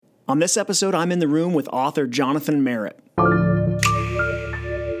On this episode, I'm in the room with author Jonathan Merritt.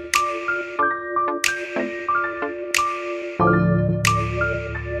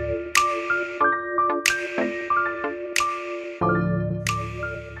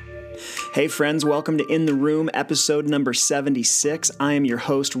 Hey friends, welcome to In the Room, episode number 76. I am your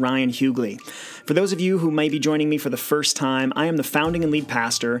host, Ryan Hughley. For those of you who may be joining me for the first time, I am the founding and lead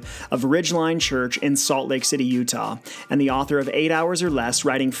pastor of Ridgeline Church in Salt Lake City, Utah, and the author of 8 Hours or Less,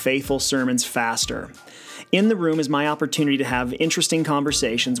 Writing Faithful Sermons Faster. In the Room is my opportunity to have interesting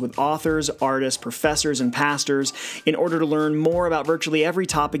conversations with authors, artists, professors, and pastors in order to learn more about virtually every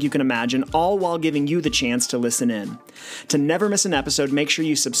topic you can imagine, all while giving you the chance to listen in. To never miss an episode, make sure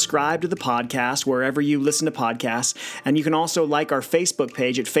you subscribe to the podcast wherever you listen to podcasts, and you can also like our Facebook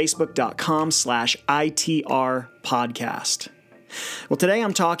page at facebook.com/ITR podcast. Well, today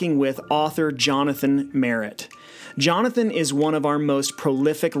I'm talking with author Jonathan Merritt. Jonathan is one of our most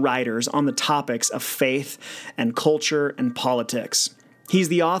prolific writers on the topics of faith and culture and politics. He's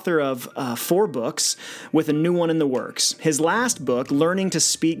the author of 4 books, with a new one in the works. His last book, Learning to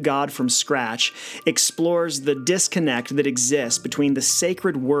Speak God from Scratch, explores the disconnect that exists between the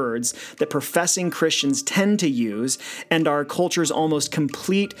sacred words that professing Christians tend to use and our culture's almost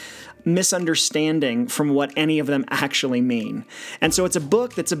complete misunderstanding from what any of them actually mean. And so it's a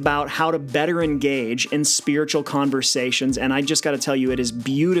book that's about how to better engage in spiritual conversations, and I just got to tell you, it is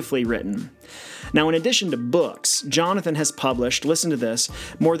beautifully written. Now, in addition to books, Jonathan has published, listen to this,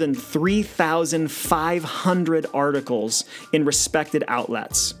 more than 3,500 articles in respected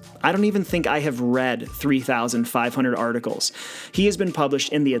outlets. I don't even think I have read 3,500 articles. He has been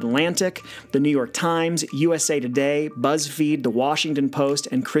published in The Atlantic, The New York Times, USA Today, BuzzFeed, The Washington Post,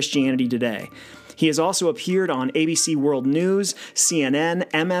 and Christianity Today. He has also appeared on ABC World News, CNN,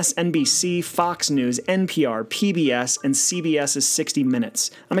 MSNBC, Fox News, NPR, PBS, and CBS's 60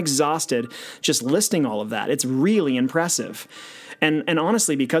 Minutes. I'm exhausted just listing all of that. It's really impressive. And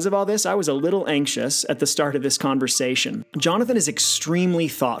honestly, because of all this, I was a little anxious at the start of this conversation. Jonathan is extremely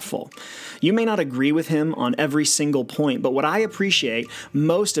thoughtful. You may not agree with him on every single point, but what I appreciate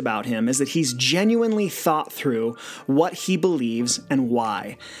most about him is that he's genuinely thought through what he believes and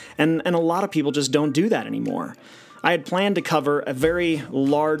why. And a lot of people just don't do that anymore. I had planned to cover a very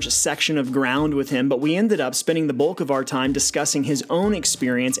large section of ground with him, but we ended up spending the bulk of our time discussing his own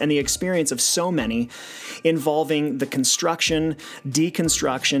experience and the experience of so many involving the construction,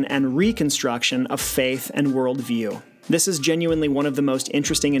 deconstruction, and reconstruction of faith and worldview. This is genuinely one of the most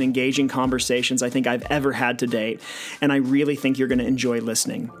interesting and engaging conversations I think I've ever had to date, and I really think you're going to enjoy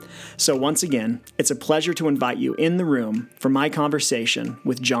listening. So once again, it's a pleasure to invite you in the room for my conversation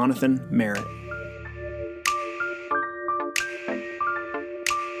with Jonathan Merritt.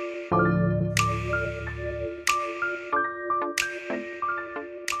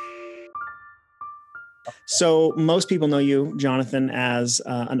 So most people know you, Jonathan, as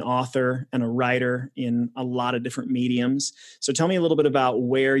an author and a writer in a lot of different mediums. So tell me a little bit about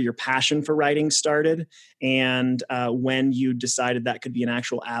where your passion for writing started and when you decided that could be an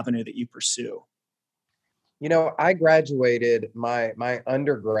actual avenue that you pursue. You know, I graduated, my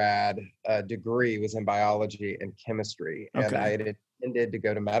undergrad degree was in biology and chemistry, and I had intended to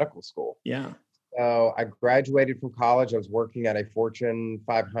go to medical school. Yeah. So I graduated from college. I was working at a Fortune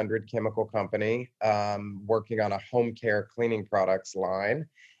 500 chemical company, working on a home care cleaning products line.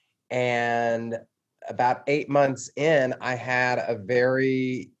 And about 8 months in, I had a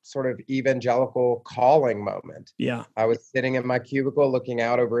very sort of evangelical calling moment. Yeah. I was sitting in my cubicle looking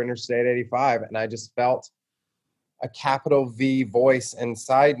out over Interstate 85, and I just felt a capital V voice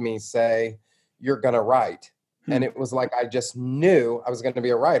inside me say, "You're going to write." And it was like I just knew I was going to be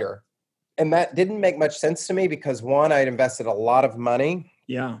a writer. And that didn't make much sense to me because, one, I'd invested a lot of money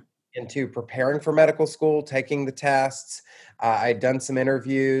into preparing for medical school, taking the tests. I'd done some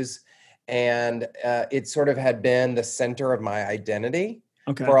interviews, and it sort of had been the center of my identity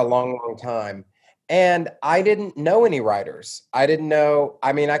for a long, long time. And I didn't know any writers. I didn't know.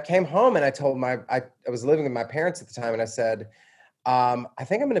 I mean, I came home and I told I was living with my parents at the time, and I said, I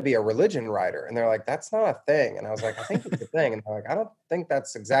think I'm going to be a religion writer. And they're like, "That's not a thing." And I was like, "I think it's a thing." And they're like, "I don't think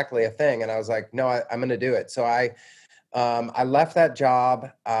that's exactly a thing." And I was like, "No, I'm going to do it." So I left that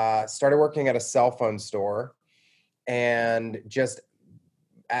job, started working at a cell phone store, and just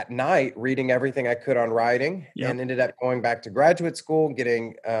at night reading everything I could on writing, and ended up going back to graduate school,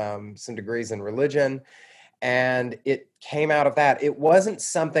 getting some degrees in religion. And it came out of that. It wasn't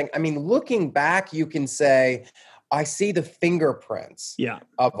something, I mean, looking back, you can say, I see the fingerprints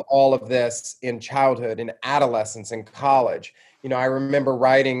of all of this in childhood, in adolescence, in college. You know, I remember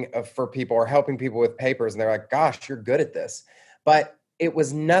writing for people or helping people with papers, and they're like, "Gosh, you're good at this." But it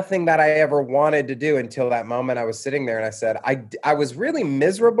was nothing that I ever wanted to do until that moment. I was sitting there and I said, I was really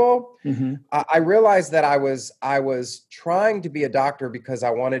miserable. Mm-hmm. I realized that I was trying to be a doctor because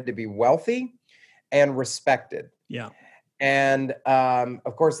I wanted to be wealthy and respected. Yeah. And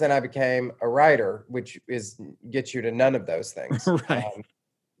of course, then I became a writer, which gets you to none of those things. Right.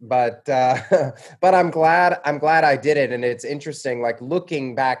 But but I'm glad I did it. And it's interesting, like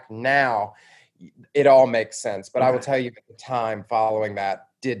looking back now, it all makes sense. But I will tell you, at the time following that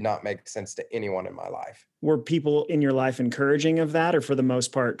did not make sense to anyone in my life. Were people in your life encouraging of that, or for the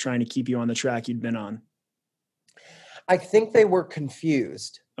most part trying to keep you on the track you'd been on? I think they were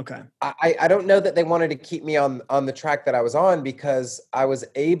confused. Okay. I don't know that they wanted to keep me on the track that I was on, because I was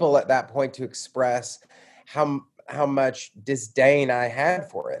able at that point to express how much disdain I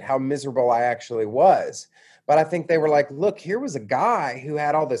had for it, how miserable I actually was. But I think they were like, look, here was a guy who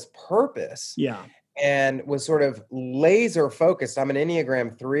had all this purpose. Yeah. And was sort of laser focused. I'm an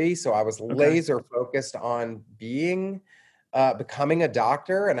Enneagram 3, so I was laser focused on becoming a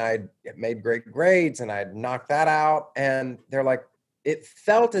doctor, and I made great grades and I'd knocked that out. And they're like, it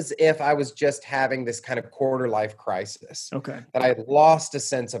felt as if I was just having this kind of quarter life crisis. Okay. That I had lost a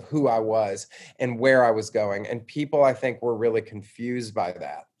sense of who I was and where I was going. And people, I think, were really confused by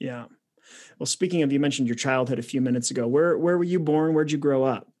that. Yeah. Well, speaking of, you mentioned your childhood a few minutes ago. Where were you born? Where'd you grow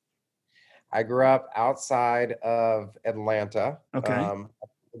up? I grew up outside of Atlanta. Okay. I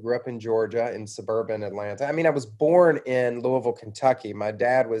grew up in Georgia, in suburban Atlanta. I mean, I was born in Louisville, Kentucky. My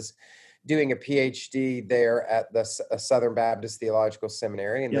dad was doing a PhD there at the Southern Baptist Theological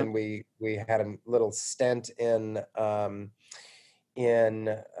Seminary, and then we had a little stint in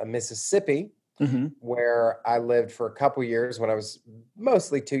Mississippi, mm-hmm. where I lived for a couple years when I was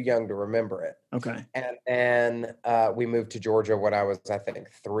mostly too young to remember it. Okay. And then we moved to Georgia when I was, I think,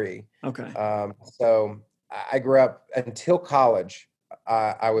 3. Okay. So I grew up until college.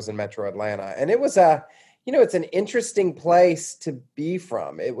 I was in Metro Atlanta, and it was it's an interesting place to be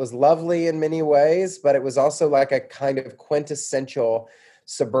from. It was lovely in many ways, but it was also like a kind of quintessential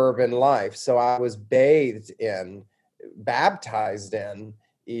suburban life. So I was baptized in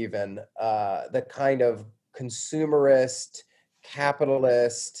even the kind of consumerist,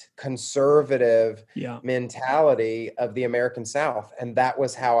 capitalist, conservative mentality of the American South. And that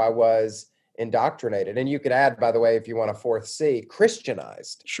was how I was indoctrinated. And you could add, by the way, if you want a fourth C,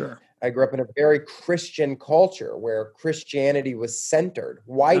 Christianized. Sure. I grew up in a very Christian culture where Christianity was centered.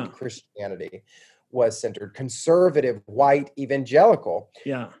 White Christianity was centered. Conservative, white, evangelical.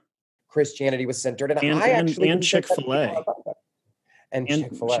 Yeah. Christianity was centered. And Chick-fil-A. And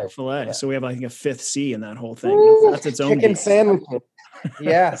Chick-fil-A. So we have, I think, a fifth C in that whole thing. That's its own chicken sandwiches.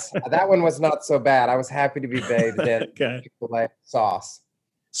 Yes, that one was not so bad. I was happy to be bathed in Chick-fil-A sauce.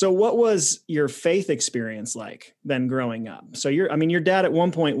 So what was your faith experience like then growing up? So your dad at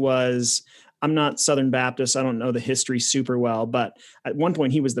one point was, I'm not Southern Baptist, I don't know the history super well, but at one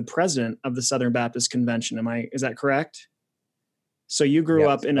point he was the president of the Southern Baptist Convention. Is that correct? So you grew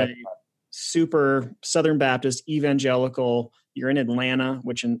up in a super Southern Baptist evangelical, you're in Atlanta,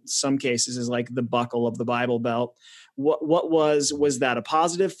 which in some cases is like the buckle of the Bible Belt. What was that a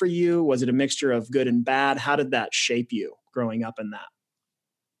positive for you? Was it a mixture of good and bad? How did that shape you growing up in that?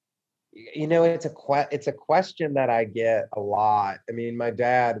 It's a question that I get a lot. I mean, my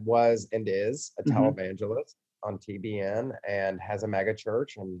dad was and is a televangelist on TBN and has a mega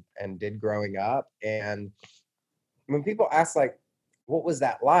church and did growing up. And when people ask, like, what was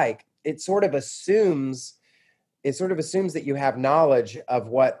that like? It sort of assumes that you have knowledge of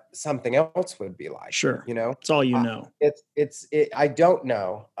what something else would be like. Sure. It's all you know. I don't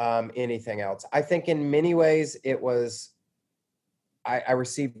know anything else. I think in many ways it was, I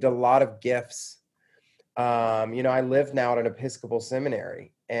received a lot of gifts. I live now at an Episcopal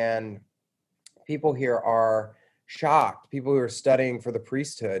seminary, and people here are shocked. People who are studying for the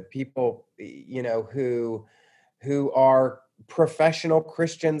priesthood, people, who are professional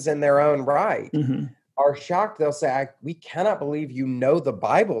Christians in their own right, are shocked. They'll say, we cannot believe you know the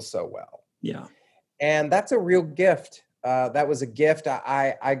Bible so well. Yeah. And that's a real gift. That was a gift.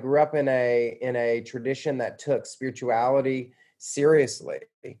 I grew up in a tradition that took spirituality seriously,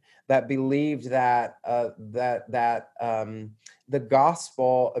 that believed that the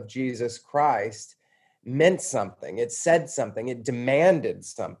gospel of Jesus Christ meant something. It said something. It demanded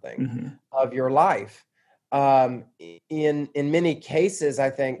something of your life. In many cases,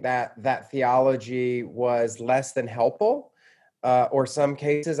 I think that theology was less than helpful, or some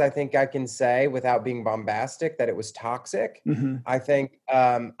cases, I think I can say without being bombastic that it was toxic. I think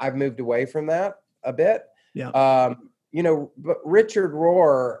I've moved away from that a bit. Yeah. But Richard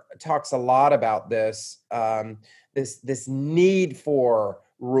Rohr talks a lot about this, this need for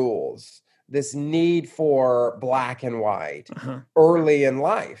rules, this need for black and white early in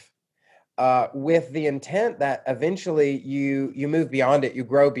life, with the intent that eventually you move beyond it, you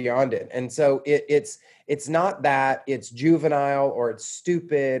grow beyond it. And so it's not that it's juvenile or it's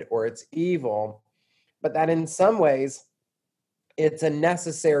stupid or it's evil, but that in some ways it's a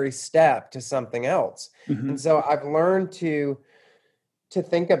necessary step to something else. And so I've learned to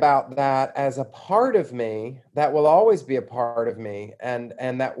think about that as a part of me that will always be a part of me, and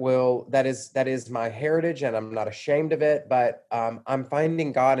that is my heritage, and I'm not ashamed of it, but I'm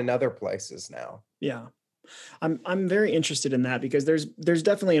finding God in other places now. Yeah. I'm very interested in that, because there's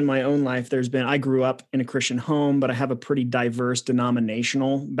definitely in my own life, I grew up in a Christian home, but I have a pretty diverse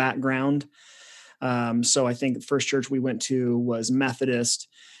denominational background. So I think the first church we went to was Methodist.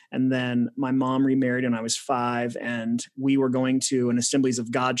 And then my mom remarried when I was 5, and we were going to an Assemblies of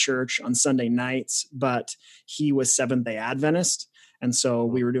God church on Sunday nights, but he was Seventh-day Adventist. And so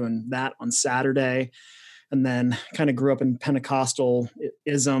we were doing that on Saturday, and then kind of grew up in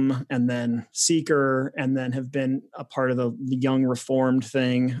Pentecostalism and then Seeker, and then have been a part of the Young Reformed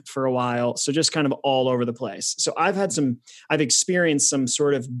thing for a while. So just kind of all over the place. So I've experienced some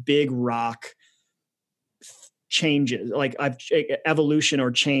sort of big rock changes, like evolution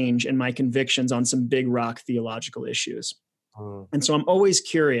or change in my convictions on some big rock theological issues. And so I'm always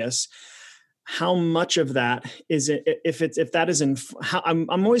curious how much of that is I'm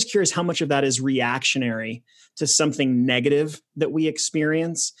always curious how much of that is reactionary to something negative that we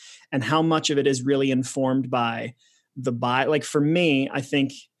experience, and how much of it is really informed by the Bible. Like for me,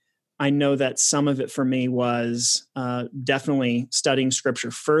 I know that some of it for me was definitely studying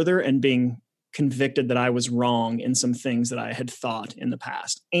scripture further and being convicted that I was wrong in some things that I had thought in the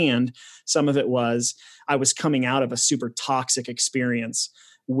past. And some of it was I was coming out of a super toxic experience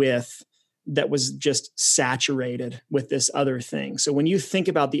that was just saturated with this other thing. So when you think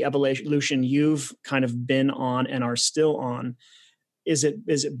about the evolution you've kind of been on and are still on, is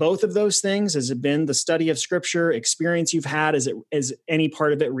it both of those things? Has it been the study of scripture, experience you've had? Is any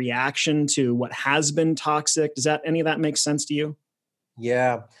part of it reaction to what has been toxic? Does any of that make sense to you?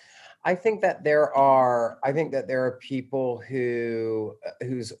 Yeah. I think that there are people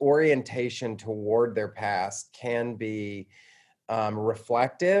whose orientation toward their past can be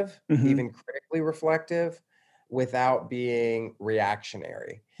reflective, even critically reflective, without being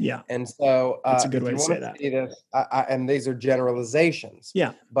reactionary. Yeah. And so that's a good way to say that. And these are generalizations.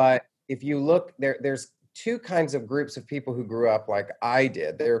 Yeah. But if you look, there's two kinds of groups of people who grew up like I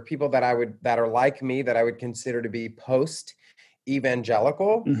did. There are people that are like me, that I would consider to be post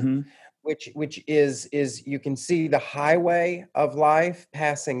evangelical, which is you can see the highway of life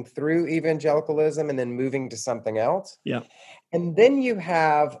passing through evangelicalism and then moving to something else. Yeah. And then you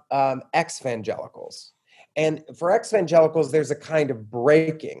have ex-evangelicals. And for ex-evangelicals, there's a kind of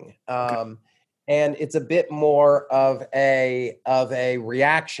breaking. And it's a bit more of a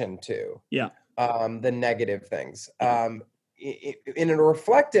reaction to the negative things. In a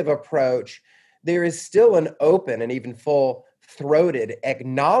reflective approach, there is still an open and even full-throated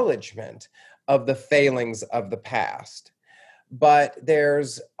acknowledgement of the failings of the past. But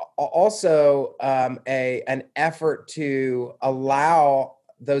there's also an effort to allow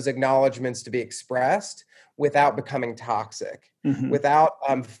those acknowledgments to be expressed without becoming toxic, without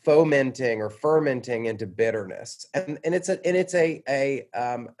fomenting or fermenting into bitterness. And it's a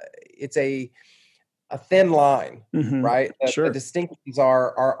thin line, right? Sure. The distinctions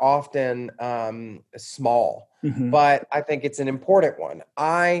are often small, but I think it's an important one.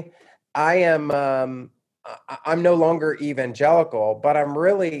 I'm no longer evangelical, but I'm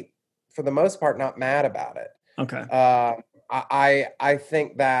really, for the most part, not mad about it. Okay. I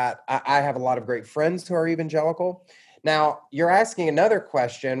think that I have a lot of great friends who are evangelical. Now, you're asking another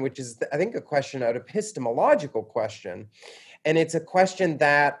question, which is, I think, an epistemological question. And it's a question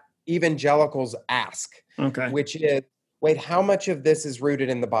that evangelicals ask, which is, wait, how much of this is rooted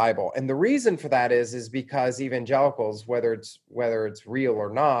in the Bible? And the reason for that is because evangelicals, whether it's real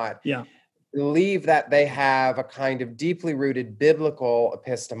or not, believe that they have a kind of deeply rooted biblical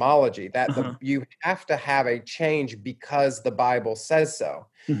epistemology, that you have to have a change because the Bible says so.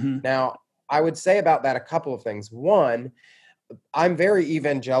 Now, I would say about that a couple of things. One, I'm very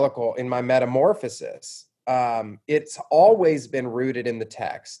evangelical in my metamorphosis. It's always been rooted in the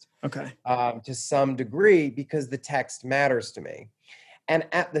text, to some degree, because the text matters to me. And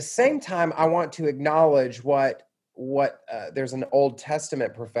at the same time, I want to acknowledge what there's an Old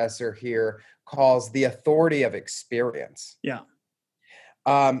Testament professor here calls the authority of experience. Yeah.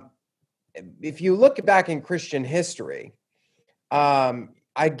 If you look back in Christian history,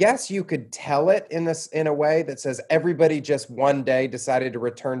 I guess you could tell it in a way that says everybody just one day decided to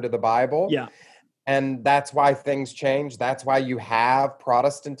return to the Bible. Yeah. And that's why things change. That's why you have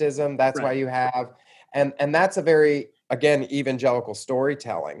Protestantism. That's why Right. you have, and that's a very, again, evangelical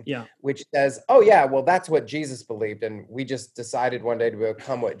storytelling, Yeah. which says, oh yeah, well, that's what Jesus believed. And we just decided one day to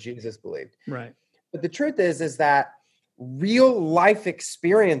become what Jesus believed. Right. But the truth is that real life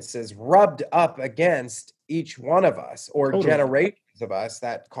experiences rubbed up against each one of us, or Totally. generations of us,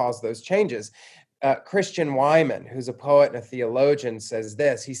 that cause those changes. Christian Wyman, who's a poet and a theologian, says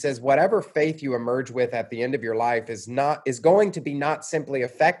this. He says, whatever faith you emerge with at the end of your life is going to be not simply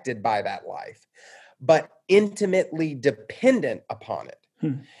affected by that life, but intimately dependent upon it.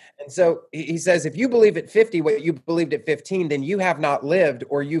 And so he says, if you believe at 50 what you believed at 15, then you have not lived,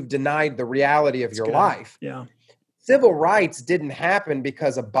 or you've denied the reality of your life. Yeah. Civil rights didn't happen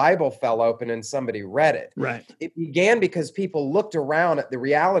because a Bible fell open and somebody read it. Right. It began because people looked around at the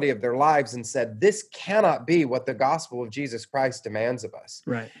reality of their lives and said, this cannot be what the gospel of Jesus Christ demands of us.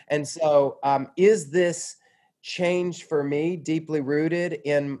 Right. And so is this change for me deeply rooted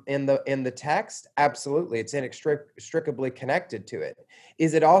in the text? Absolutely. It's inextricably connected to it.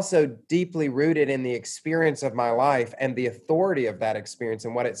 Is it also deeply rooted in the experience of my life and the authority of that experience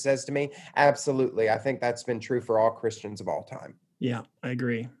and what it says to me? Absolutely. I think that's been true for all Christians of all time. Yeah, I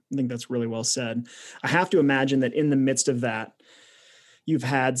agree. I think that's really well said. I have to imagine that in the midst of that, you've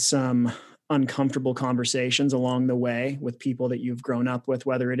had some uncomfortable conversations along the way with people that you've grown up with,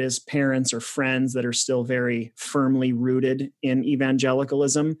 whether it is parents or friends that are still very firmly rooted in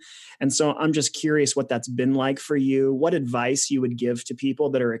evangelicalism. And so I'm just curious what that's been like for you, what advice you would give to people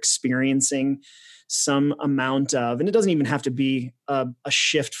that are experiencing some amount of, and it doesn't even have to be a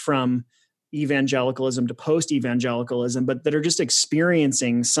shift from evangelicalism to post-evangelicalism, but that are just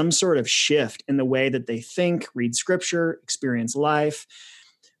experiencing some sort of shift in the way that they think, read scripture, experience life.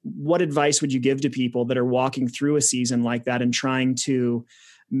 What advice would you give to people that are walking through a season like that and trying to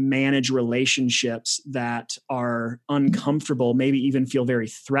manage relationships that are uncomfortable, maybe even feel very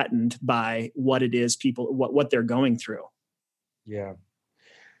threatened by what it is what they're going through? Yeah.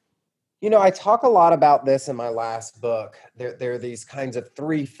 I talk a lot about this in my last book. There are these kinds of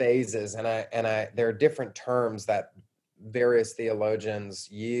three phases, and there are different terms that various theologians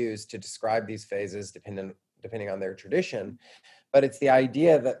use to describe these phases depending on their tradition. But it's the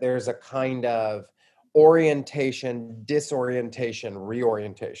idea that there's a kind of orientation, disorientation,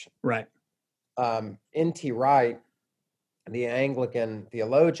 reorientation. Right. N.T. Wright, the Anglican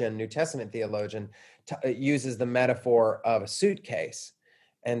theologian, New Testament theologian, uses the metaphor of a suitcase.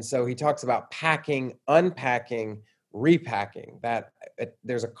 And so he talks about packing, unpacking, repacking, that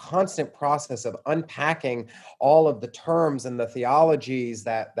there's a constant process of unpacking all of the terms and the theologies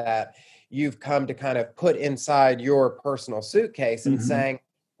that you've come to kind of put inside your personal suitcase and saying,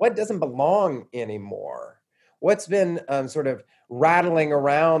 what doesn't belong anymore? What's been sort of rattling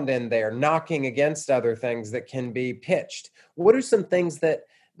around in there, knocking against other things that can be pitched? What are some things that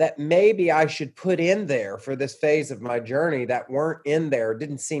maybe I should put in there for this phase of my journey that weren't in there,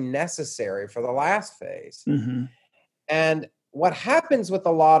 didn't seem necessary for the last phase? And what happens with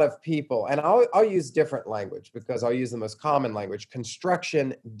a lot of people, and I'll use different language because I'll use the most common language: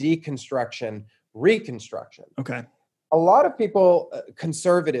 construction, deconstruction, reconstruction. Okay. A lot of people,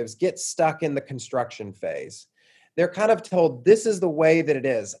 conservatives, get stuck in the construction phase. They're kind of told this is the way that it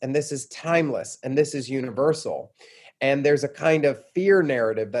is, and this is timeless, and this is universal. And there's a kind of fear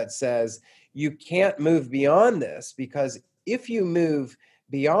narrative that says you can't move beyond this, because if you move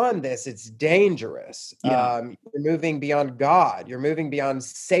beyond this, it's dangerous. Yeah. You're moving beyond God. You're moving beyond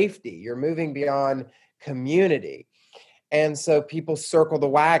safety. You're moving beyond community. And so people circle the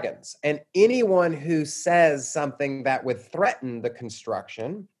wagons. And anyone who says something that would threaten the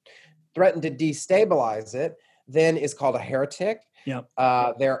construction, threaten to destabilize it, then is called a heretic. Yep.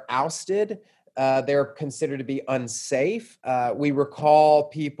 They're ousted. They're considered to be unsafe. We recall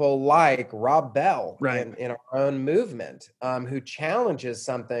people like Rob Bell in our own movement who challenges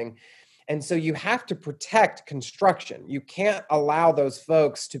something. And so you have to protect construction. You can't allow those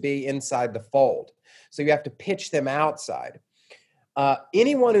folks to be inside the fold. So you have to pitch them outside.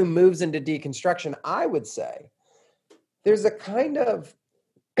 Anyone who moves into deconstruction, I would say, there's a kind of,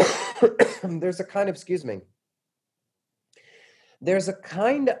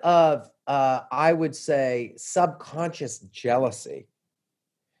 I would say, subconscious jealousy.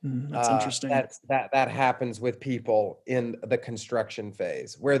 That's interesting. That happens with people in the construction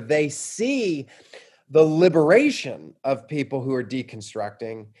phase, where they see the liberation of people who are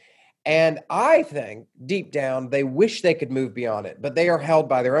deconstructing, And I think deep down, they wish they could move beyond it, but they are held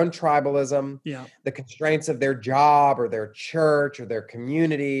by their own tribalism, Yeah. the constraints of their job or their church or their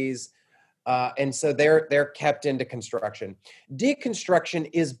communities. And so they're kept into construction. Deconstruction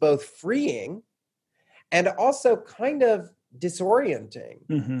is both freeing and also kind of disorienting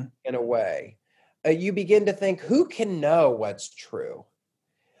Mm-hmm. in a way. You begin to think, who can know what's true?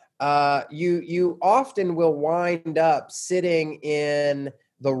 You often will wind up sitting in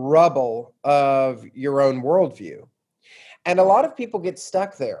the rubble of your own worldview. And a lot of people get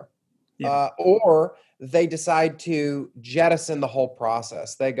stuck there. Yeah. Or they decide to jettison the whole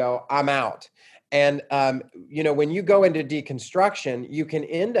process. They go, I'm out. And, when you go into deconstruction, you can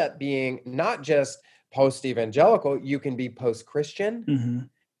end up being not just post-evangelical, you can be post-Christian Mm-hmm.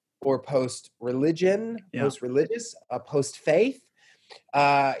 or post-religion, Yeah. post-religious, post-faith.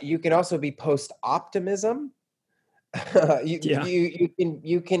 You can also be post-optimism. You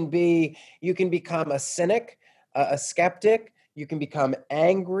can become a cynic, a skeptic. You can become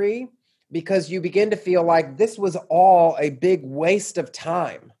angry because you begin to feel like this was all a big waste of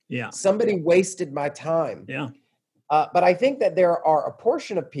time. Yeah. Somebody wasted my time. Yeah. But I think that there are a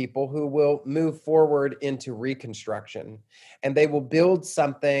portion of people who will move forward into reconstruction, and they will build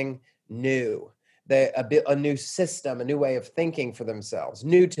something new, a new system, a new way of thinking for themselves,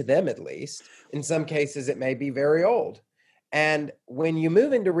 new to them at least. In some cases, it may be very old. And when you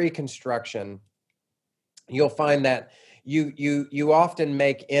move into reconstruction, you'll find that you often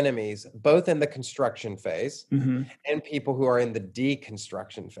make enemies both in the construction phase Mm-hmm. and people who are in the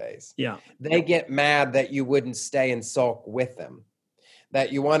deconstruction phase. Yeah. They get mad that you wouldn't stay and sulk with them,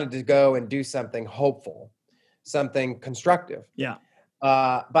 that you wanted to go and do something hopeful, something constructive. Yeah.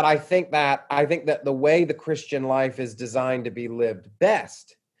 But I think that the way the Christian life is designed to be lived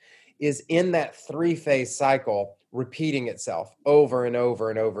best is in that three-phase cycle repeating itself over and over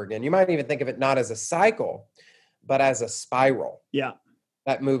and over again. You might even think of it not as a cycle, but as a spiral. Yeah.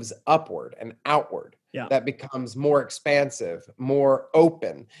 That moves upward and outward. Yeah. That becomes more expansive, more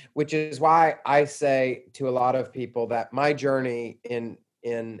open, which is why I say to a lot of people that my journey in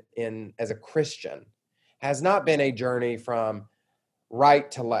as a Christian has not been a journey from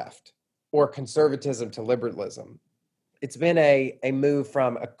right to left or conservatism to liberalism. It's been a move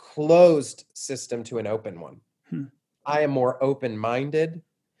from a closed system to an open one. I am more open-minded,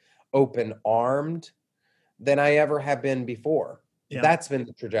 open-armed than I ever have been before. Yeah. That's been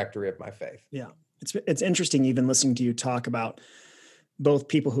the trajectory of my faith. Yeah. It's interesting even listening to you talk about both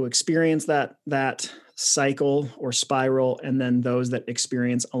people who experience that cycle or spiral and then those that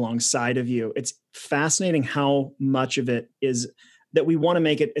experience alongside of you. It's fascinating how much of it is that we want to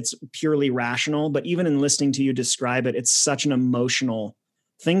make it's purely rational, but even in listening to you describe it, it's such an emotional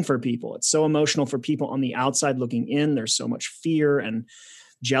thing for people. It's so emotional for people on the outside looking in. There's so much fear and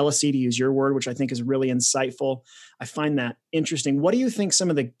jealousy, to use your word, which I think is really insightful. I find that interesting. What do you think some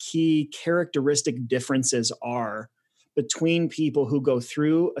of the key characteristic differences are between people who go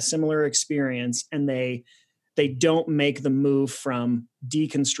through a similar experience and they don't make the move from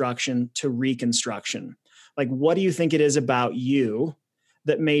deconstruction to reconstruction? Like, what do you think it is about you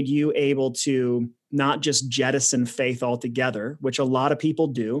that made you able to not just jettison faith altogether, which a lot of people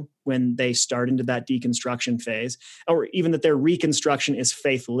do when they start into that deconstruction phase, or even that their reconstruction is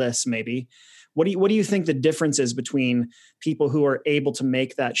faithless, maybe? What do you think the difference is between people who are able to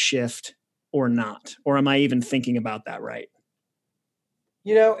make that shift or not? Or am I even thinking about that right?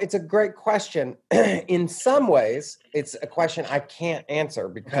 It's a great question. In some ways, it's a question I can't answer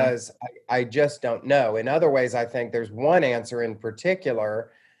because I just don't know. In other ways, I think there's one answer in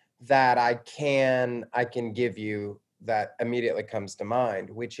particular that I can give you that immediately comes to mind,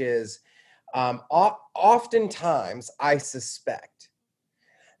 which is oftentimes I suspect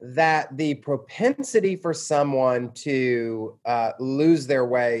that the propensity for someone to lose their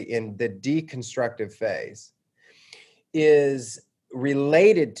way in the deconstructive phase is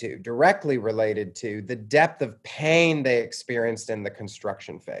directly related to the depth of pain they experienced in the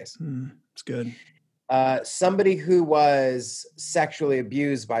construction phase. That's good. Somebody who was sexually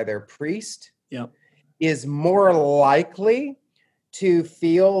abused by their priest Yep. is more likely to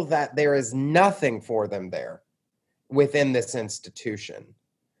feel that there is nothing for them there within this institution.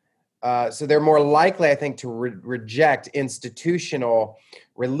 So they're more likely, I think, to reject institutional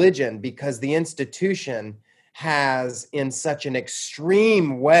religion because the institution has in such an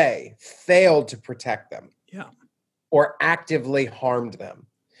extreme way failed to protect them or actively harmed them.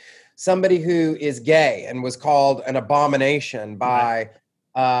 Somebody who is gay and was called an abomination by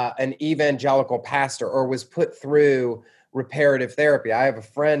an evangelical pastor or was put through reparative therapy. I have a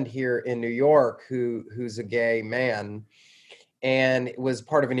friend here in New York who's a gay man, and was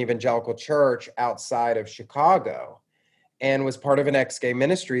part of an evangelical church outside of Chicago, and was part of an ex-gay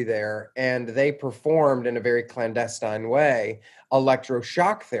ministry there. And they performed in a very clandestine way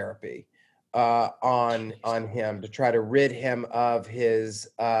electroshock therapy on him to try to rid him of his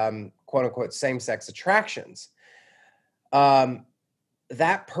quote unquote same-sex attractions.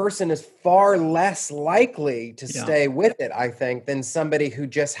 That person is far less likely to stay with it, I think, than somebody who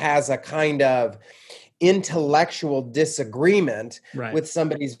just has a kind of intellectual disagreement with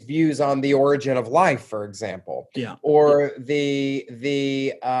somebody's views on the origin of life, for example, or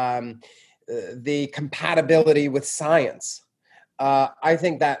the compatibility with science. I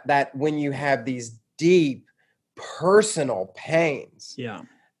think that when you have these deep personal pains,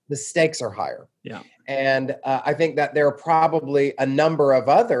 the stakes are higher. And I think that there are probably a number of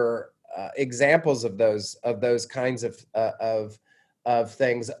other examples of those kinds of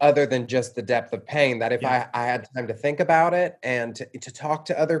things other than just the depth of pain, that if I had time to think about it and to talk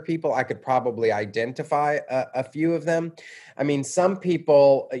to other people, I could probably identify a few of them. I mean, some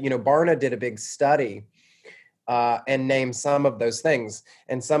people, Barna did a big study and named some of those things.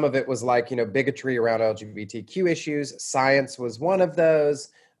 And some of it was like, bigotry around LGBTQ issues. Science was one of those.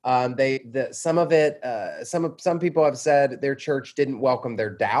 Some people have said their church didn't welcome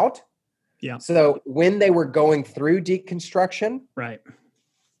their doubt. So when they were going through deconstruction, they're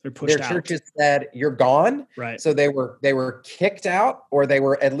pushed their out. churches said, "You're gone." So they were kicked out, or they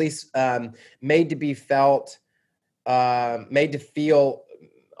were at least made to feel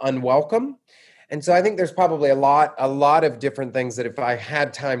unwelcome. And so I think there's probably a lot of different things that if I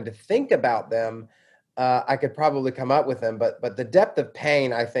had time to think about them, I could probably come up with them. But the depth of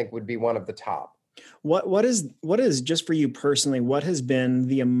pain, I think, would be one of the top. What is just for you personally, what has been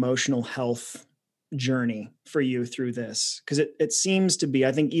the emotional health journey for you through this? Because it seems to be,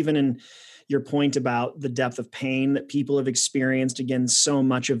 I think, even in your point about the depth of pain that people have experienced, again, so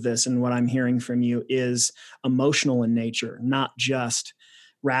much of this and what I'm hearing from you is emotional in nature, not just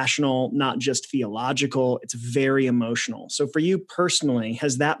rational, not just theological. It's very emotional. So for you personally,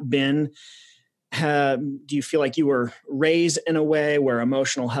 has that been, do you feel like you were raised in a way where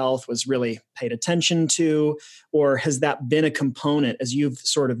emotional health was really paid attention to, or has that been a component as you've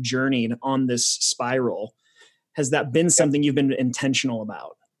sort of journeyed on this spiral? Has that been something you've been intentional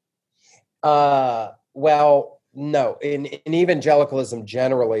about? Well, no. In evangelicalism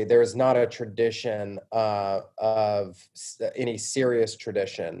generally, there's not a tradition of any serious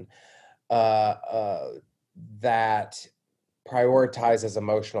tradition that prioritizes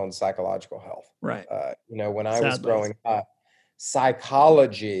emotional and psychological health. When I was growing up,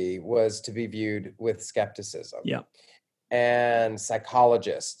 psychology was to be viewed with skepticism. And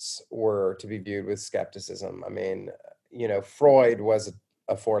psychologists were to be viewed with skepticism. I mean, Freud was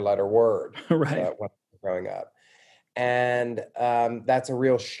a 4-letter word when I was growing up. And that's a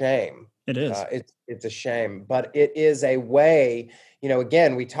real shame. It is. It's a shame, but it is a way,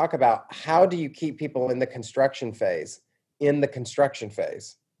 again, we talk about how do you keep people in the construction phase?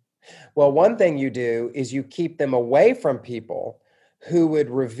 Well, one thing you do is you keep them away from people who would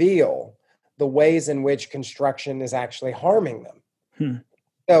reveal the ways in which construction is actually harming them.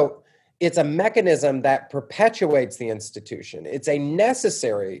 So it's a mechanism that perpetuates the institution. It's a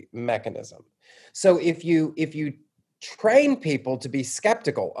necessary mechanism. So if you train people to be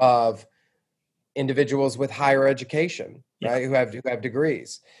skeptical of individuals with higher education, right, who have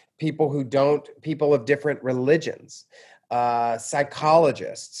degrees, people of different religions,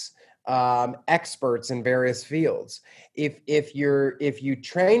 psychologists, experts in various fields. If you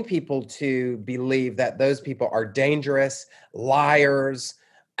train people to believe that those people are dangerous, liars,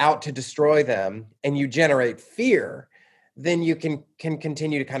 out to destroy them, and you generate fear, then you can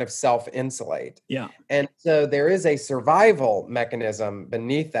continue to kind of self-insulate. And so there is a survival mechanism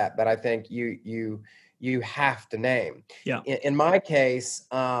beneath that I think you have to name. In my case,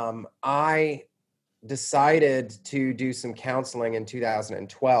 I decided to do some counseling in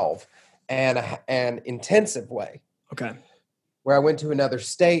 2012, and an intensive way. Where I went to another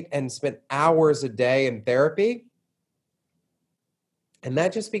state and spent hours a day in therapy. And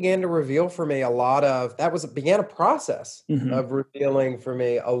that just began to reveal for me began a process of revealing for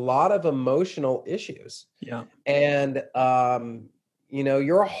me a lot of emotional issues. And,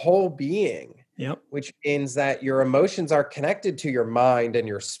 you're a whole being, which means that your emotions are connected to your mind and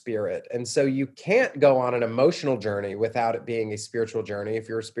your spirit. And so you can't go on an emotional journey without it being a spiritual journey if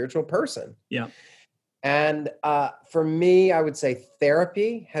you're a spiritual person. And for me, I would say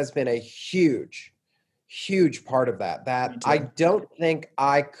therapy has been a huge part of that I don't think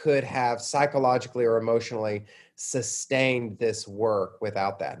I could have psychologically or emotionally sustained this work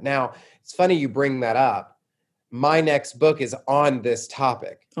without that. Now, it's funny you bring that up, my next book is on this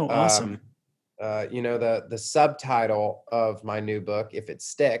topic. Oh, awesome. The subtitle of my new book, if it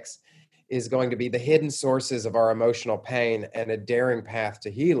sticks, is going to be The Hidden Sources of Our Emotional Pain and a Daring Path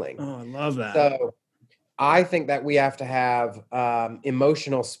to Healing. Oh, I love that. So I think that we have to have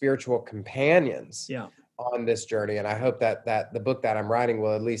emotional, spiritual companions on this journey. And I hope that the book that I'm writing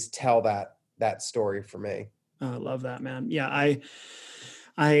will at least tell that story for me. Oh, I love that, man. Yeah.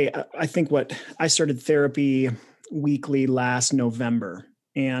 I think I started therapy weekly last November,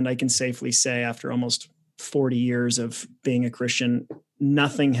 and I can safely say after almost 40 years of being a Christian,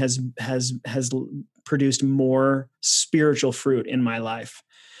 nothing has produced more spiritual fruit in my life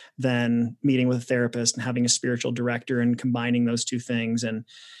than meeting with a therapist and having a spiritual director and combining those two things. And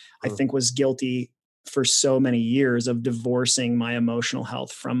I think was guilty for so many years of divorcing my emotional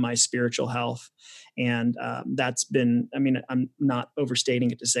health from my spiritual health. And that's been, I mean, I'm not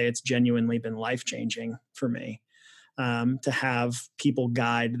overstating it to say it's genuinely been life-changing for me to have people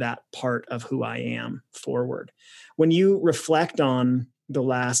guide that part of who I am forward. When you reflect on the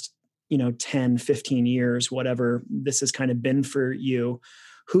last, 10, 15 years, whatever this has kind of been for you,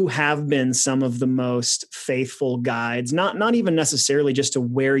 who have been some of the most faithful guides, not even necessarily just to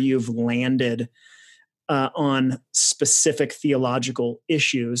where you've landed on specific theological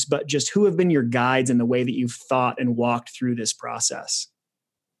issues, but just who have been your guides in the way that you've thought and walked through this process?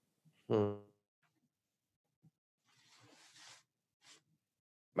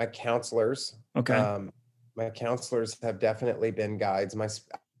 My counselors. Okay. My counselors have definitely been guides.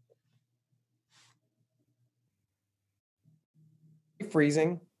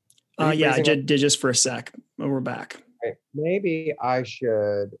 Freezing? Yeah, just for a sec. We're back. Okay. Maybe I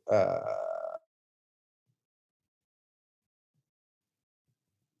should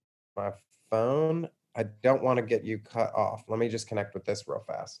my phone. I don't want to get you cut off. Let me just connect with this real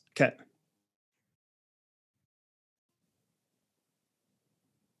fast. Okay.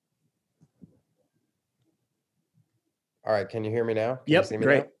 All right. Can you hear me now? Can Yep. you see me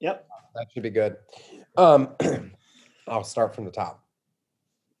Great. now? Yep. That should be good. I'll start from the top.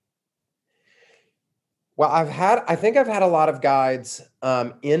 Well, I think I've had a lot of guides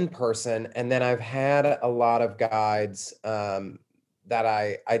in person, and then I've had a lot of guides that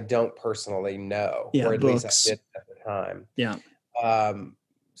I don't personally know, or at least I did at the time. Yeah.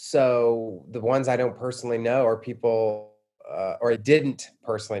 So the ones I don't personally know are people, or I didn't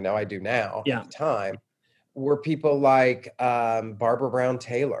personally know, I do now at the time, were people like Barbara Brown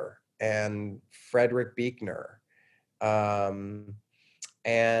Taylor and Frederick Buechner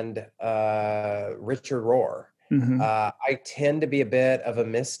and Richard Rohr. Mm-hmm. I tend to be a bit of a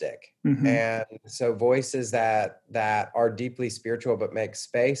mystic. Mm-hmm. And so voices that are deeply spiritual but make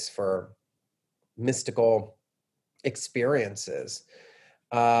space for mystical experiences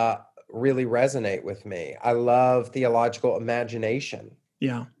really resonate with me. I love theological imagination.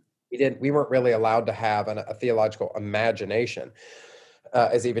 Yeah. We weren't really allowed to have a theological imagination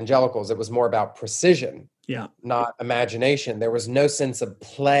as evangelicals. It was more about precision, not imagination. There was no sense of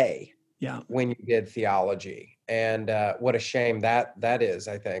play when you did theology. And what a shame that is,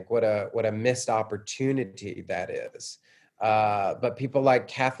 I think. What a missed opportunity that is. But people like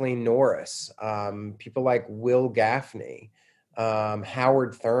Kathleen Norris, people like Will Gaffney,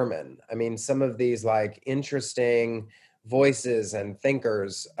 Howard Thurman. I mean, some of these like interesting voices and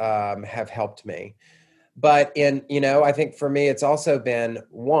thinkers have helped me. But I think for me, it's also been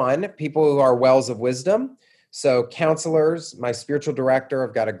people who are wells of wisdom. So counselors, my spiritual director,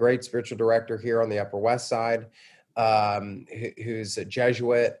 I've got a great spiritual director here on the Upper West Side, who's a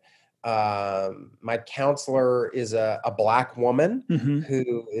Jesuit. My counselor is a Black woman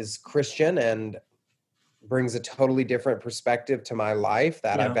who is Christian and brings a totally different perspective to my life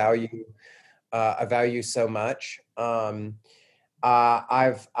that I value so much.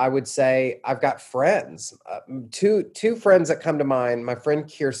 I would say I've got friends, two friends that come to mind. My friend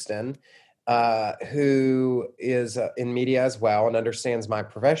Kirsten, who is in media as well and understands my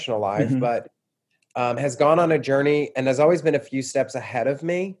professional life, but has gone on a journey and has always been a few steps ahead of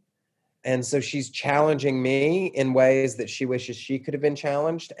me. And so she's challenging me in ways that she wishes she could have been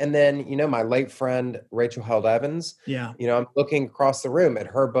challenged. And then, my late friend, Rachel Held Evans, I'm looking across the room at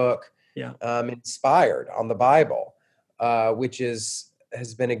her book, Inspired on the Bible, which has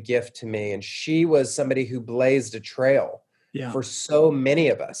been a gift to me. And she was somebody who blazed a trail for so many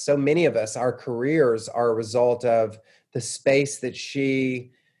of us. So many of us, our careers are a result of the space that she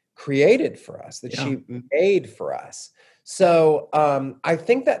created for us, that she made for us. So I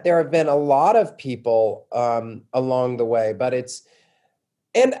think that there have been a lot of people along the way, but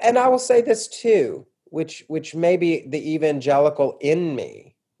and I will say this too, which maybe the evangelical in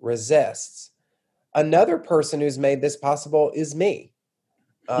me resists. Another person who's made this possible is me.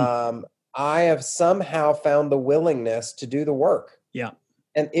 I have somehow found the willingness to do the work. Yeah,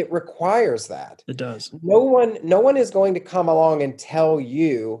 And it requires that. it does. No one is going to come along and tell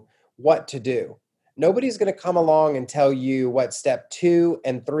you what to do. Nobody's going to come along and tell you what step 2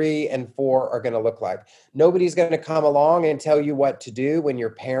 and 3 and 4 are going to look like. Nobody's going to come along and tell you what to do when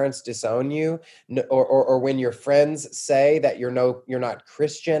your parents disown you, or when your friends say that you're not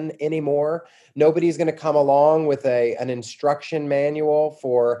Christian anymore. Nobody's going to come along with an instruction manual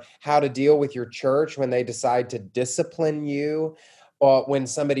for how to deal with your church when they decide to discipline you, or when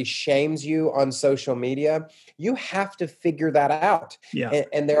somebody shames you on social media. You have to figure that out. Yeah.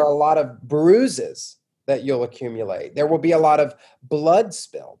 And there are a lot of bruises that you'll accumulate. There will be a lot of blood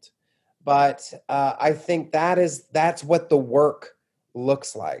spilled. But I think that's what the work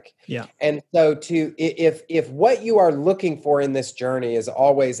looks like. Yeah. And so if what you are looking for in this journey is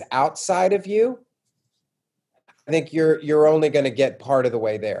always outside of you, I think you're only going to get part of the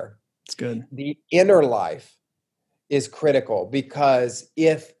way there. It's good. The inner life is critical, because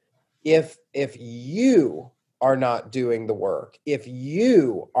if you are not doing the work, if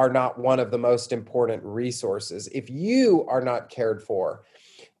you are not one of the most important resources, if you are not cared for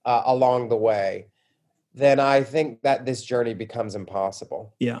along the way, then I think that this journey becomes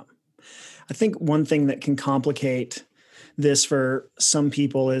impossible. Yeah. I think one thing that can complicate this for some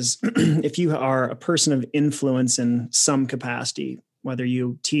people is if you are a person of influence in some capacity, whether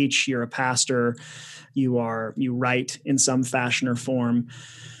you teach, you're a pastor, you write in some fashion or form.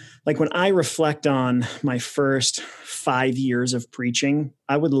 Like when I reflect on my first 5 years of preaching,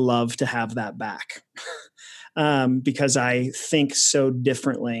 I would love to have that back because I think so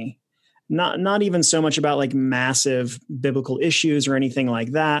differently. Not even so much about like massive biblical issues or anything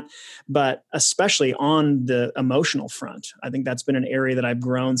like that, but especially on the emotional front. I think that's been an area that I've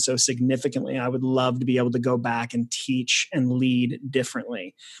grown so significantly. I would love to be able to go back and teach and lead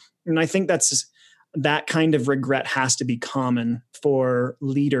differently. And I think that kind of regret has to be common for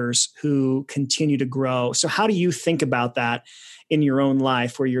leaders who continue to grow. So how do you think about that in your own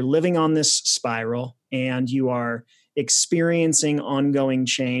life, where you're living on this spiral and you are experiencing ongoing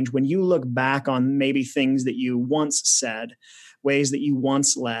change? When you look back on maybe things that you once said, ways that you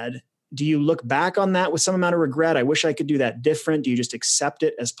once led, do you look back on that with some amount of regret? I wish I could do that different. Do you just accept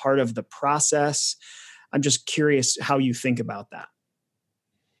it as part of the process? I'm just curious how you think about that.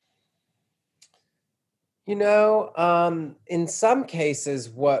 In some cases,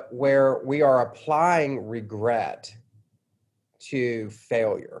 where we are applying regret to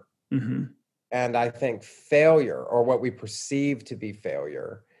failure. Mm-hmm. And I think failure, or what we perceive to be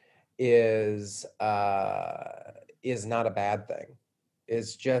failure, is not a bad thing.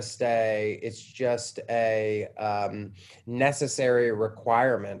 It's just a necessary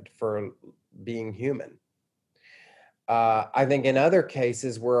requirement for being human. I think in other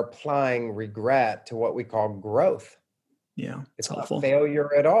cases, we're applying regret to what we call growth. Yeah, it's helpful. not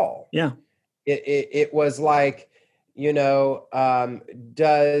failure at all. Yeah, it was like, does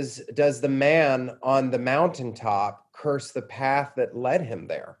the man on the mountaintop curse the path that led him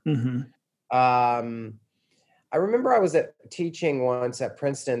there? Mm-hmm. I remember I was teaching once at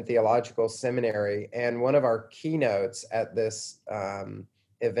Princeton Theological Seminary, and one of our keynotes at this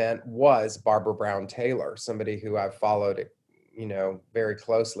event was Barbara Brown Taylor, somebody who I've followed, very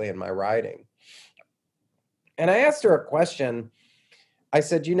closely in my writing. And I asked her a question. I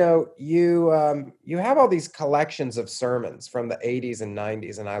said, you have all these collections of sermons from the 80s and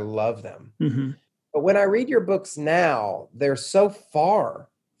 90s, and I love them. Mm-hmm. But when I read your books now, they're so far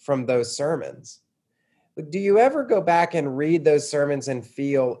from those sermons. Do you ever go back and read those sermons and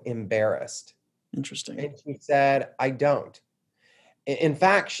feel embarrassed? Interesting. And she said, I don't. In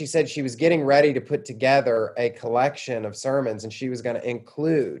fact, she said she was getting ready to put together a collection of sermons, and she was going to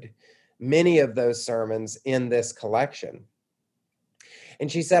include many of those sermons in this collection.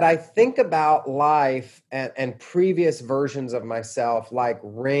 And she said, I think about life and previous versions of myself like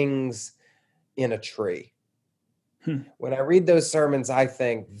rings in a tree. When I read those sermons, I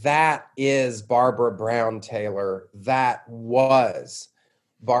think that is Barbara Brown Taylor. That was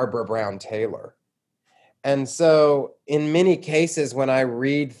Barbara Brown Taylor. And so in many cases, when I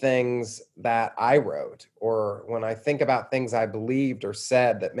read things that I wrote, or when I think about things I believed or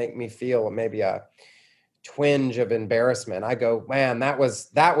said that make me feel maybe a twinge of embarrassment, I go, man, that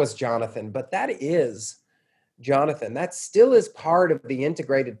was Jonathan. But that is Jonathan. That still is part of the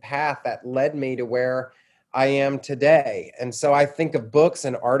integrated path that led me to where I am today. And so I think of books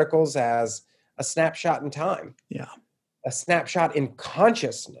and articles as a snapshot in time. Yeah. A snapshot in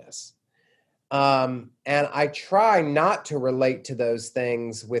consciousness. And I try not to relate to those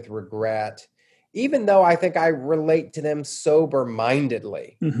things with regret, even though I think I relate to them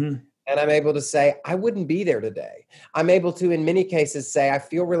sober-mindedly. Mm-hmm. And I'm able to say, I wouldn't be there today. I'm able to, in many cases, say, I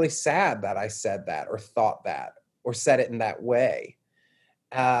feel really sad that I said that or thought that or said it in that way.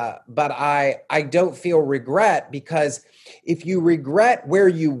 But I don't feel regret, because if you regret where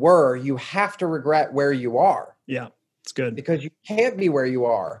you were, you have to regret where you are. Yeah, it's good. Because you can't be where you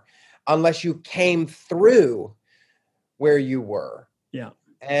are unless you came through where you were. Yeah.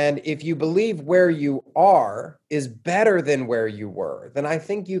 And if you believe where you are is better than where you were, then I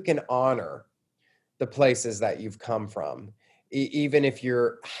think you can honor the places that you've come from, even if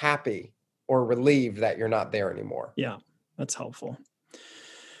you're happy or relieved that you're not there anymore. Yeah, that's helpful.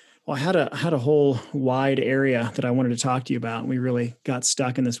 Well, I had a whole wide area that I wanted to talk to you about, and we really got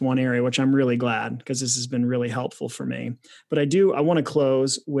stuck in this one area, which I'm really glad, because this has been really helpful for me. But I want to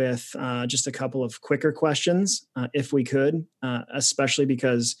close with just a couple of quicker questions, if we could, especially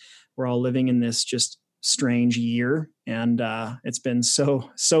because we're all living in this just strange year, and it's been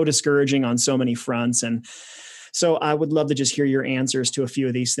so discouraging on so many fronts. And so I would love to just hear your answers to a few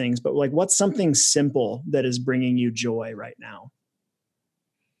of these things. But like, what's something simple that is bringing you joy right now?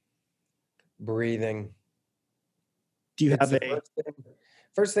 Breathing. Do you It's have the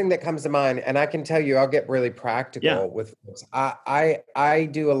first thing that comes to mind, and I can tell you, I'll get really practical with this. I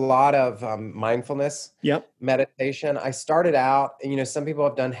do a lot of mindfulness meditation. I started out, some people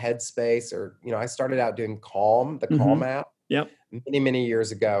have done Headspace, or I started out doing Calm, the Calm app, many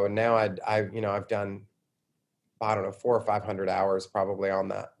years ago, and now I've done, I don't know, 400 or 500 hours probably on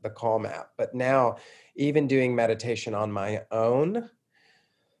the Calm app. But now, even doing meditation on my own,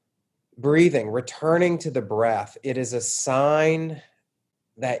 breathing, returning to the breath, it is a sign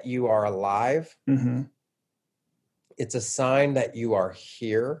that you are alive. Mm-hmm. It's a sign that you are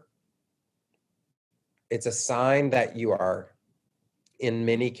here. It's a sign that you are, in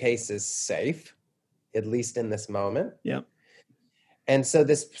many cases, safe, at least in this moment. Yeah. And so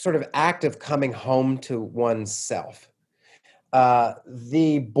this sort of act of coming home to oneself,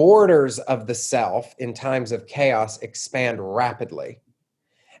 the borders of the self in times of chaos expand rapidly.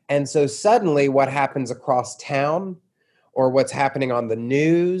 And so suddenly what happens across town or what's happening on the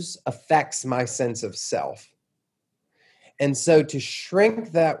news affects my sense of self. And so to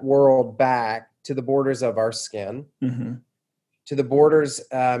shrink that world back to the borders of our skin, to the borders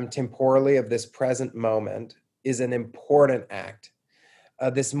temporally of this present moment, is an important act.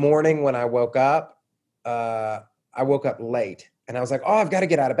 This morning when I woke up late, and I was like, oh, I've got to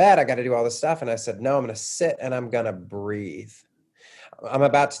get out of bed. I got to do all this stuff. And I said, no, I'm going to sit and I'm going to breathe. I'm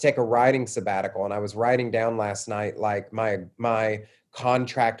about to take a writing sabbatical, and I was writing down last night, like my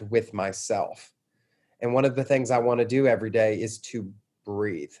contract with myself. And one of the things I want to do every day is to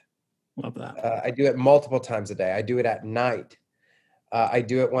breathe. Love that. I do it multiple times a day. I do it at night. I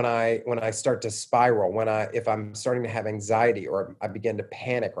do it when I start to spiral, if I'm starting to have anxiety, or I begin to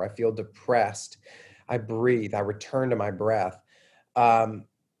panic, or I feel depressed. I breathe. I return to my breath.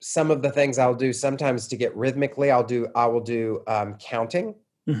 Some of the things I'll do sometimes to get rhythmically, I will do counting.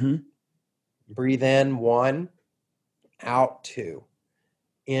 Breathe in 1, out 2,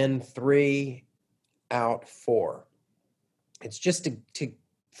 in 3, out 4. It's just to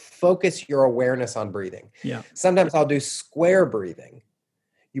focus your awareness on breathing. Yeah. Sometimes I'll do square breathing.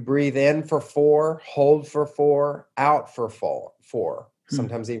 You breathe in for 4, hold for 4, out for 4.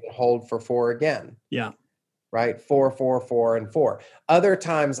 Sometimes even hold for 4 again. Yeah. Right? 4, 4, 4, and 4. Other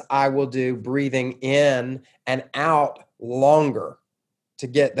times I will do breathing in and out longer to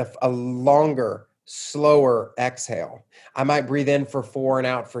get a longer, slower exhale. I might breathe in for 4 and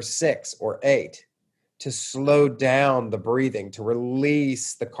out for 6 or 8 to slow down the breathing, to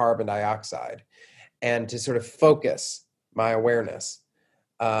release the carbon dioxide, and to sort of focus my awareness.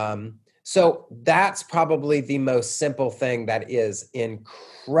 So that's probably the most simple thing that is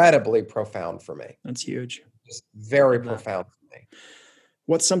incredibly profound for me. That's huge. Just very profound for me.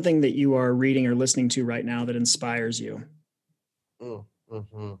 What's something that you are reading or listening to right now that inspires you?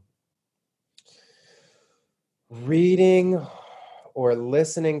 Reading or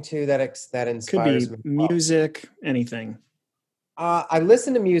listening to that inspires me. Could be music, anything. I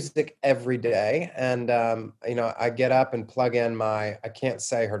listen to music every day, and I get up and plug in I can't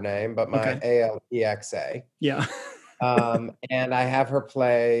say her name, but my Alexa. Yeah. And I have her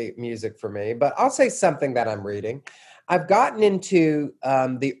play music for me. But I'll say something that I'm reading. I've gotten into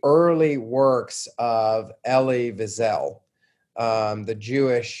the early works of Elie Wiesel, the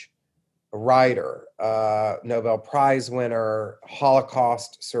Jewish writer, Nobel Prize winner,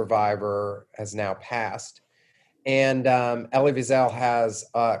 Holocaust survivor, has now passed. And Elie Wiesel has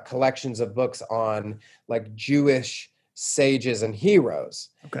collections of books on like Jewish sages and heroes.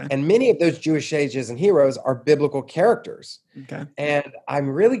 Okay. And many of those Jewish sages and heroes are biblical characters. Okay. And I'm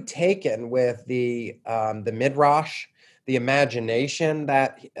really taken with the midrash, the imagination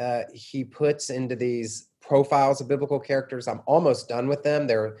that he puts into these profiles of biblical characters. I'm almost done with them.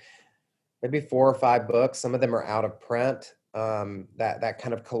 They're maybe 4 or 5 books. Some of them are out of print that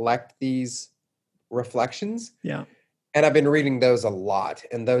kind of collect these reflections. Yeah. And I've been reading those a lot,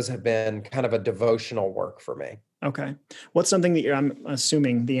 and those have been kind of a devotional work for me. Okay. What's something that I'm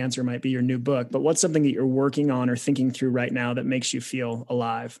assuming the answer might be your new book, but what's something that you're working on or thinking through right now that makes you feel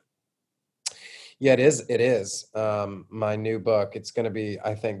alive? Yeah, it is. It is. My new book, it's going to be,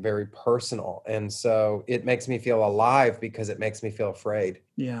 I think, very personal. And so it makes me feel alive because it makes me feel afraid.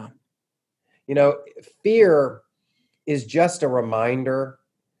 Yeah. You know, fear is just a reminder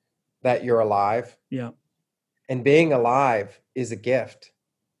that you're alive. Yeah. And being alive is a gift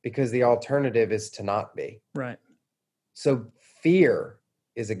because the alternative is to not be. Right. So fear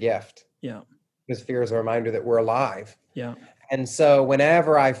is a gift. Yeah. Because fear is a reminder that we're alive. Yeah. And so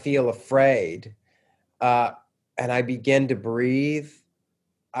whenever I feel afraid and I begin to breathe,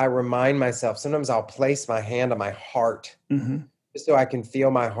 I remind myself, sometimes I'll place my hand on my heart just so I can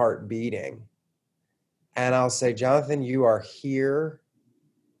feel my heart beating. And I'll say, Jonathan, you are here.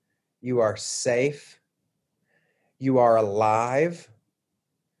 You are safe. You are alive.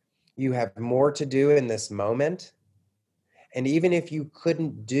 You have more to do in this moment. And even if you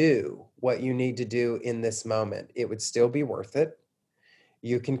couldn't do what you need to do in this moment, it would still be worth it.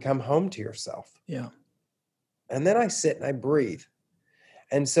 You can come home to yourself. Yeah. And then I sit and I breathe.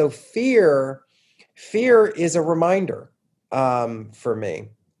 And so fear is a reminder for me.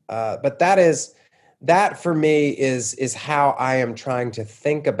 But that for me is how I am trying to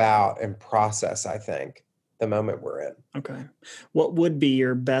think about and process, I think, the moment we're in. Okay. What would be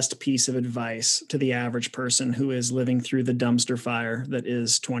your best piece of advice to the average person who is living through the dumpster fire that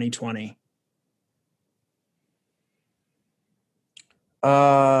is 2020?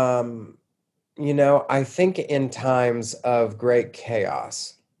 You know, I think in times of great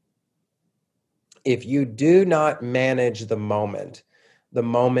chaos, if you do not manage the moment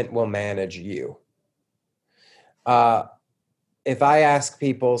will manage you. If I ask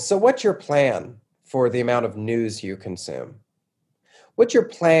people, so what's your plan for the amount of news you consume? What's your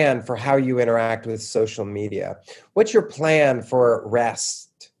plan for how you interact with social media? What's your plan for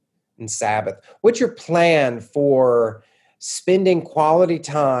rest and Sabbath? What's your plan for spending quality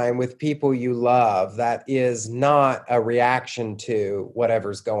time with people you love that is not a reaction to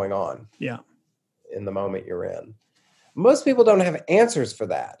whatever's going on in the moment you're in? Most people don't have answers for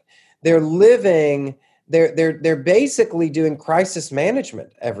that. They're living, they're basically doing crisis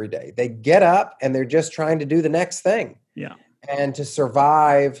management every day. They get up and they're just trying to do the next thing. Yeah. And to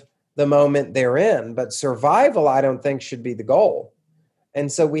survive the moment they're in. But survival, I don't think, should be the goal. And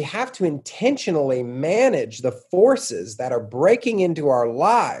so we have to intentionally manage the forces that are breaking into our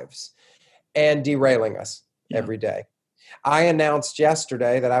lives and derailing us every day. I announced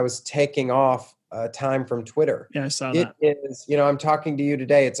yesterday that I was taking off time from Twitter. Yeah, I saw that. It is, you know, I'm talking to you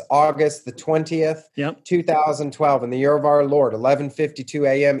today. It's August the 20th, 2012, in the year of our Lord, 11:52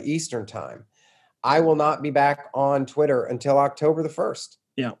 a.m. Eastern time. I will not be back on Twitter until October the 1st.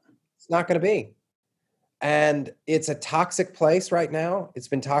 Yeah. It's not going to be. And it's a toxic place right now. It's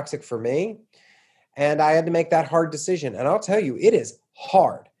been toxic for me. And I had to make that hard decision. And I'll tell you, it is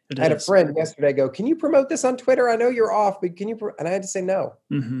hard. I had a friend yesterday go, can you promote this on Twitter? I know you're off, but can you? And I had to say no.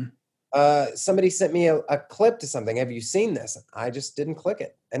 Somebody sent me a clip to something. Have you seen this? I just didn't click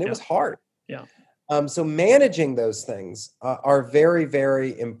it. And it was hard. Yeah. So managing those things are very,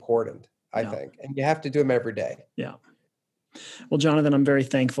 very important, I think. And you have to do them every day. Yeah. Well, Jonathan, I'm very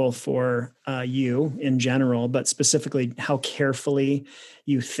thankful for you in general, but specifically how carefully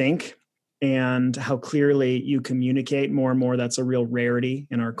you think and how clearly you communicate more and more. That's a real rarity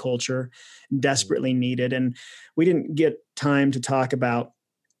in our culture, desperately needed. And we didn't get time to talk about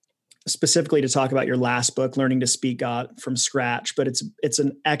your last book, Learning to Speak God from Scratch, but it's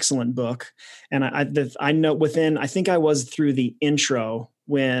an excellent book. And I know I think I was through the intro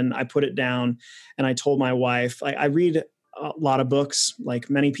when I put it down and I told my wife, I read a lot of books, like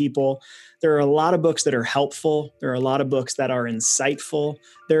many people. There are a lot of books that are helpful. There are a lot of books that are insightful.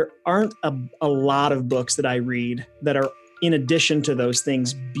 There aren't a lot of books that I read that are, in addition to those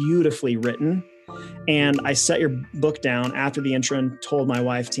things, beautifully written. And I set your book down after the intro and told my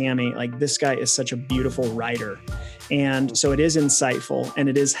wife, Tammy, like, this guy is such a beautiful writer. And so it is insightful and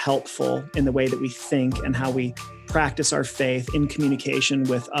it is helpful in the way that we think and how we practice our faith in communication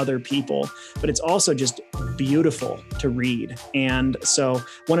with other people. But it's also just beautiful to read. And so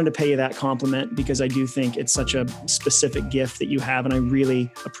wanted to pay you that compliment because I do think it's such a specific gift that you have. And I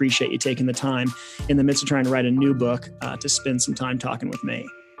really appreciate you taking the time in the midst of trying to write a new book to spend some time talking with me.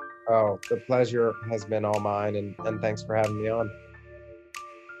 Oh, the pleasure has been all mine. And thanks for having me on.